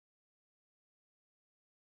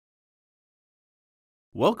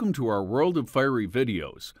Welcome to our World of Fiery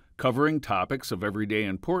videos, covering topics of everyday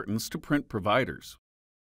importance to print providers.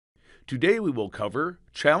 Today we will cover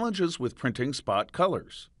challenges with printing spot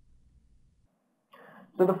colors.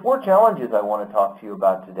 So the four challenges I want to talk to you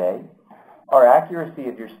about today are accuracy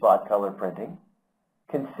of your spot color printing,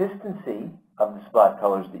 consistency of the spot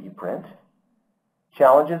colors that you print,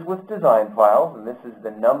 challenges with design files, and this is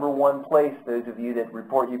the number one place, those of you that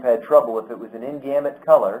report you've had trouble, if it was an in-gamut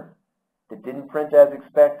color that didn't print as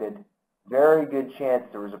expected, very good chance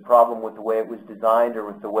there was a problem with the way it was designed or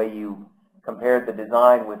with the way you compared the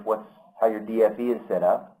design with how your DFE is set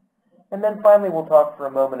up. And then finally we'll talk for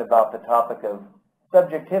a moment about the topic of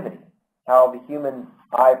subjectivity, how the human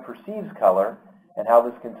eye perceives color and how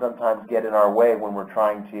this can sometimes get in our way when we're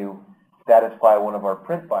trying to satisfy one of our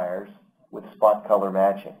print buyers with spot color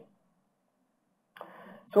matching.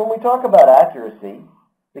 So when we talk about accuracy,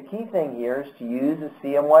 the key thing here is to use a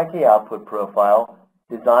CMYK output profile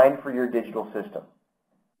designed for your digital system.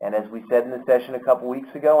 And as we said in the session a couple weeks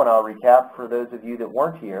ago, and I'll recap for those of you that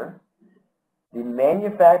weren't here, the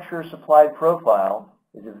manufacturer supplied profile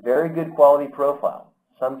is a very good quality profile.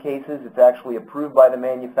 In some cases it's actually approved by the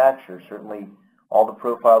manufacturer. Certainly all the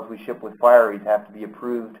profiles we ship with Fireys have to be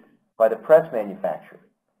approved by the press manufacturer.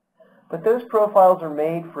 But those profiles are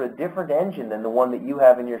made for a different engine than the one that you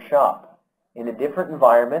have in your shop, in a different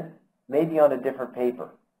environment, maybe on a different paper.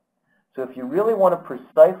 So if you really want to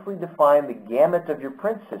precisely define the gamut of your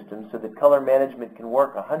print system so that color management can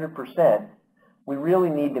work 100%, we really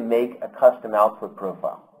need to make a custom output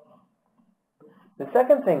profile. The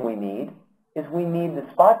second thing we need is we need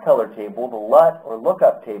the spot color table, the LUT or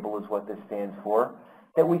lookup table is what this stands for,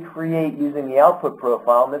 that we create using the output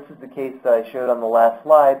profile. And this is the case that I showed on the last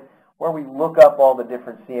slide, where we look up all the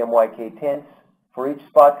different CMYK tints for each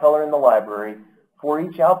spot color in the library for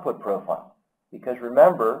each output profile. Because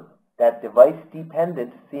remember, that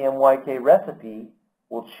device-dependent CMYK recipe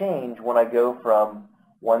will change when I go from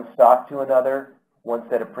one stock to another, one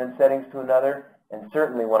set of print settings to another, and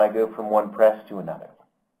certainly when I go from one press to another.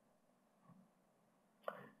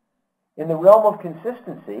 In the realm of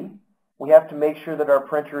consistency, we have to make sure that our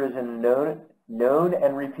printer is in a known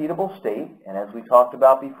and repeatable state, and as we talked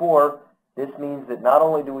about before, this means that not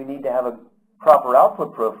only do we need to have a proper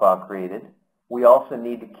output profile created, we also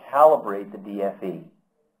need to calibrate the DFE.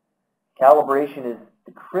 Calibration is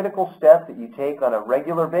the critical step that you take on a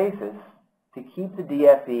regular basis to keep the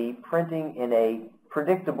DFE printing in a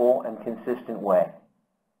predictable and consistent way.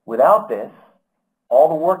 Without this, all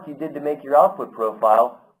the work you did to make your output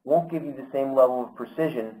profile won't give you the same level of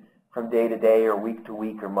precision from day to day or week to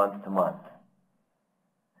week or month to month.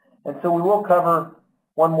 And so we will cover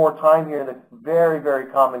one more time here the very, very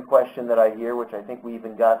common question that I hear, which I think we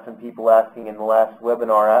even got some people asking in the last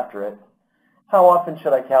webinar after it. How often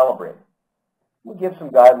should I calibrate? We'll give some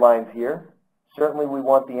guidelines here. Certainly we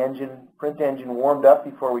want the print engine warmed up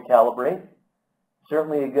before we calibrate.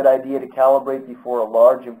 Certainly a good idea to calibrate before a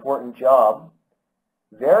large, important job.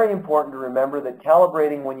 Very important to remember that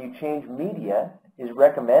calibrating when you change media is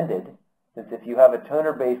recommended, since if you have a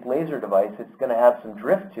toner-based laser device, it's going to have some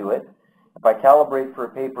drift to it. If I calibrate for a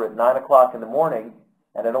paper at 9 o'clock in the morning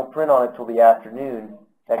and I don't print on it till the afternoon,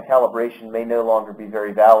 that calibration may no longer be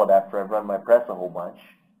very valid after I've run my press a whole bunch.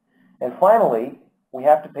 And finally, we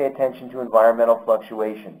have to pay attention to environmental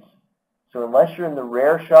fluctuations. So unless you're in the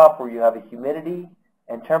rare shop where you have a humidity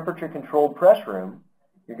and temperature-controlled press room,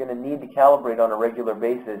 you're going to need to calibrate on a regular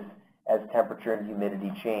basis as temperature and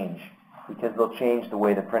humidity change, because they'll change the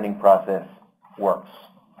way the printing process works,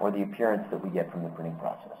 or the appearance that we get from the printing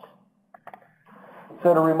process.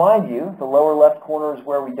 So to remind you, the lower left corner is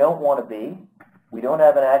where we don't want to be. We don't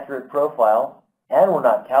have an accurate profile, and we're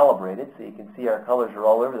not calibrated, so you can see our colors are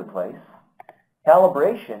all over the place.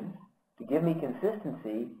 Calibration, to give me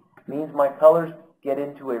consistency, means my colors get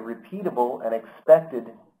into a repeatable and expected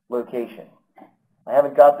location. I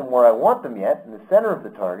haven't got them where I want them yet, in the center of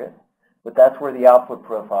the target, but that's where the output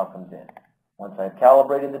profile comes in. Once I've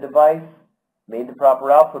calibrated the device, made the proper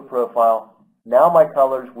output profile, now my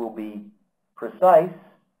colors will be precise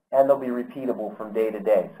and they'll be repeatable from day to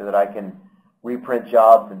day so that I can reprint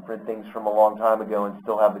jobs and print things from a long time ago and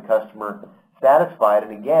still have the customer satisfied.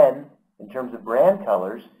 And again, in terms of brand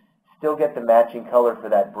colors, still get the matching color for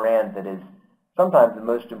that brand that is sometimes the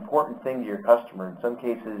most important thing to your customer. In some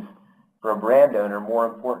cases, for a brand owner, more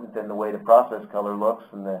important than the way the process color looks,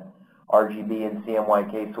 and the RGB and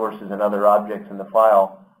CMYK sources and other objects in the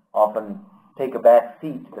file often take a back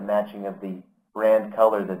seat to the matching of the brand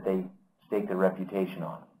color that they stake their reputation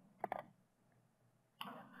on.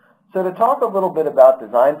 So to talk a little bit about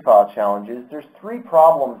design file challenges, there's three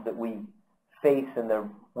problems that we face in the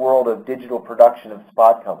world of digital production of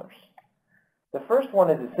spot colors. The first one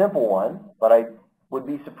is a simple one, but I would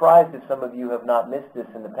be surprised if some of you have not missed this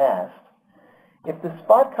in the past. If the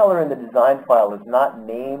spot color in the design file is not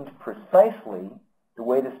named precisely the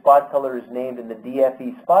way the spot color is named in the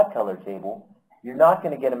DFE spot color table, you're not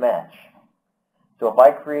going to get a match. So if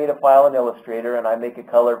I create a file in Illustrator and I make a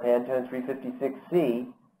color Pantone 356C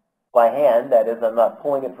by hand, that is, I'm not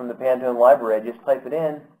pulling it from the Pantone library, I just type it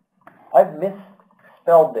in, I've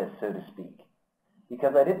misspelled this, so to speak,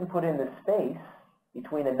 because I didn't put in the space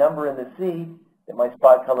between a number and the C that my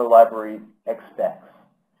spot color library expects.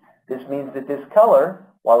 This means that this color,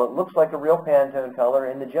 while it looks like a real Pantone color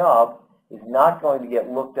in the job, is not going to get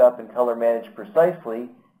looked up and color managed precisely.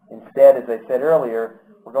 Instead, as I said earlier,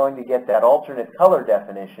 we're going to get that alternate color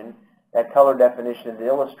definition, that color definition the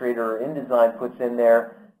Illustrator or InDesign puts in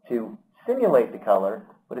there to simulate the color,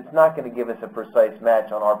 but it's not going to give us a precise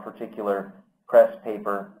match on our particular press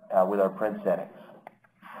paper with our print settings.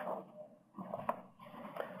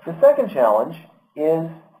 The second challenge is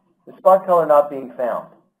the spot color not being found.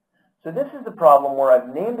 So this is the problem where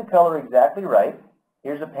I've named the color exactly right.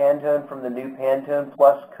 Here's a Pantone from the new Pantone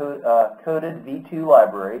Plus Coded V2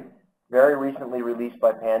 library, very recently released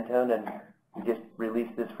by Pantone, and we just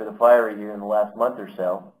released this for the fiery here in the last month or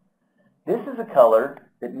so. This is a color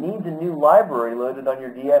that needs a new library loaded on your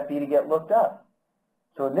DFE to get looked up.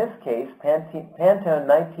 So in this case, Pantone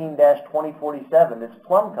 19-2047, this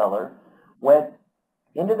plum color, went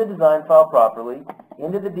into the design file properly,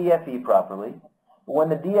 into the DFE properly. But when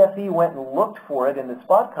the DFE went and looked for it in the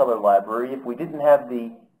spot color library, if we didn't have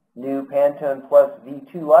the new Pantone Plus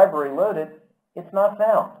V2 library loaded, it's not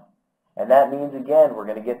found. And that means, again, we're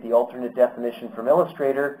going to get the alternate definition from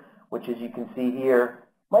Illustrator, which, as you can see here,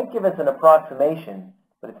 might give us an approximation,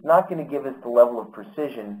 but it's not going to give us the level of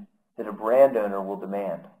precision that a brand owner will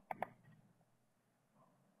demand.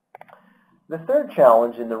 The third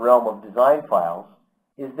challenge in the realm of design files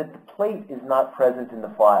is that the plate is not present in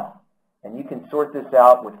the file. And you can sort this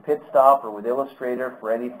out with PitStop or with Illustrator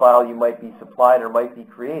for any file you might be supplied or might be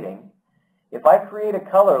creating. If I create a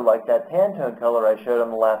color like that Pantone color I showed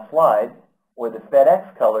on the last slide, or the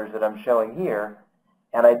FedEx colors that I'm showing here,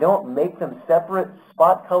 and I don't make them separate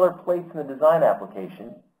spot color plates in the design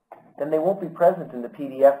application, then they won't be present in the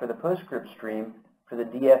PDF or the PostScript stream for the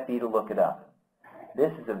DFE to look it up.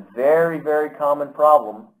 This is a very, very common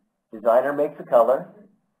problem. Designer makes a color,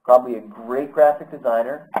 probably a great graphic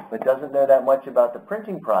designer, but doesn't know that much about the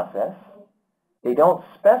printing process. They don't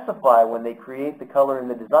specify when they create the color in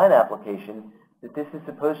the design application that this is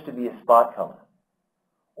supposed to be a spot color.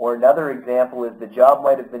 Or another example is the job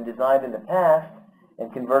might have been designed in the past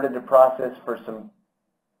and converted to process for some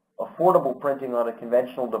affordable printing on a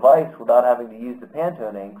conventional device without having to use the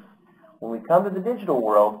Pantone inks. When we come to the digital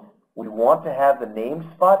world, we want to have the named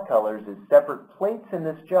spot colors as separate plates in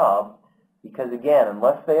this job because, again,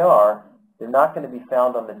 unless they are, they're not going to be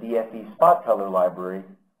found on the DFE spot color library,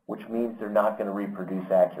 which means they're not going to reproduce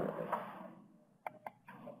accurately.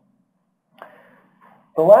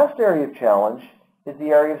 The last area of challenge is the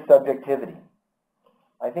area of subjectivity.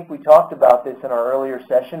 I think we talked about this in our earlier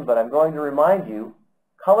session, but I'm going to remind you,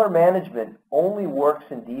 color management only works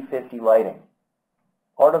in D50 lighting.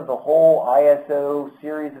 Part of the whole ISO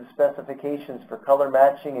series of specifications for color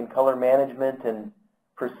matching and color management and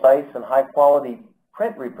precise and high-quality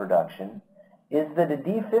print reproduction is that a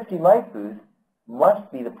D50 light booth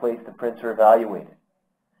must be the place the prints are evaluated.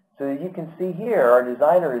 So as you can see here, our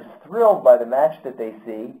designer is thrilled by the match that they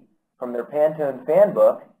see from their Pantone fan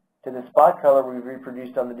book to the spot color we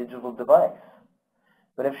reproduced on the digital device.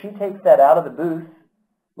 But if she takes that out of the booth,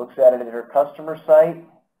 looks at it at her customer site,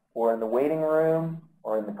 or in the waiting room,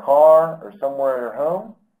 or in the car, or somewhere in her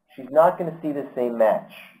home, she's not going to see the same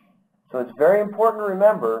match. So it's very important to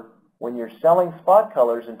remember when you're selling spot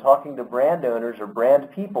colors and talking to brand owners or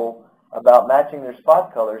brand people about matching their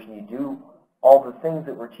spot colors, and you do all the things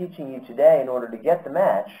that we're teaching you today in order to get the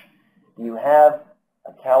match, you have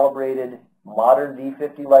a calibrated modern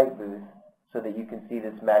D50 light booth so that you can see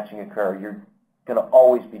this matching occur. You're going to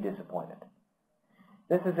always be disappointed.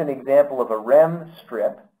 This is an example of a REM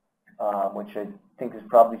strip, which I think is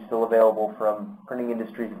probably still available from Printing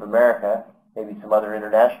Industries of America, maybe some other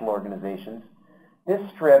international organizations. This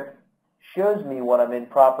strip shows me when I'm in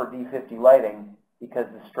proper D50 lighting because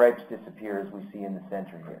the stripes disappear as we see in the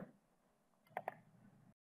center here.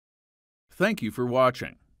 Thank you for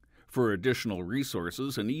watching. For additional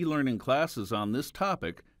resources and e-learning classes on this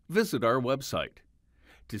topic, visit our website.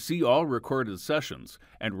 To see all recorded sessions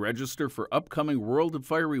and register for upcoming World of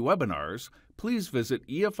Fiery webinars, please visit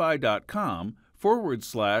efi.com/WOF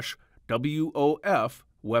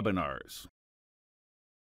webinars.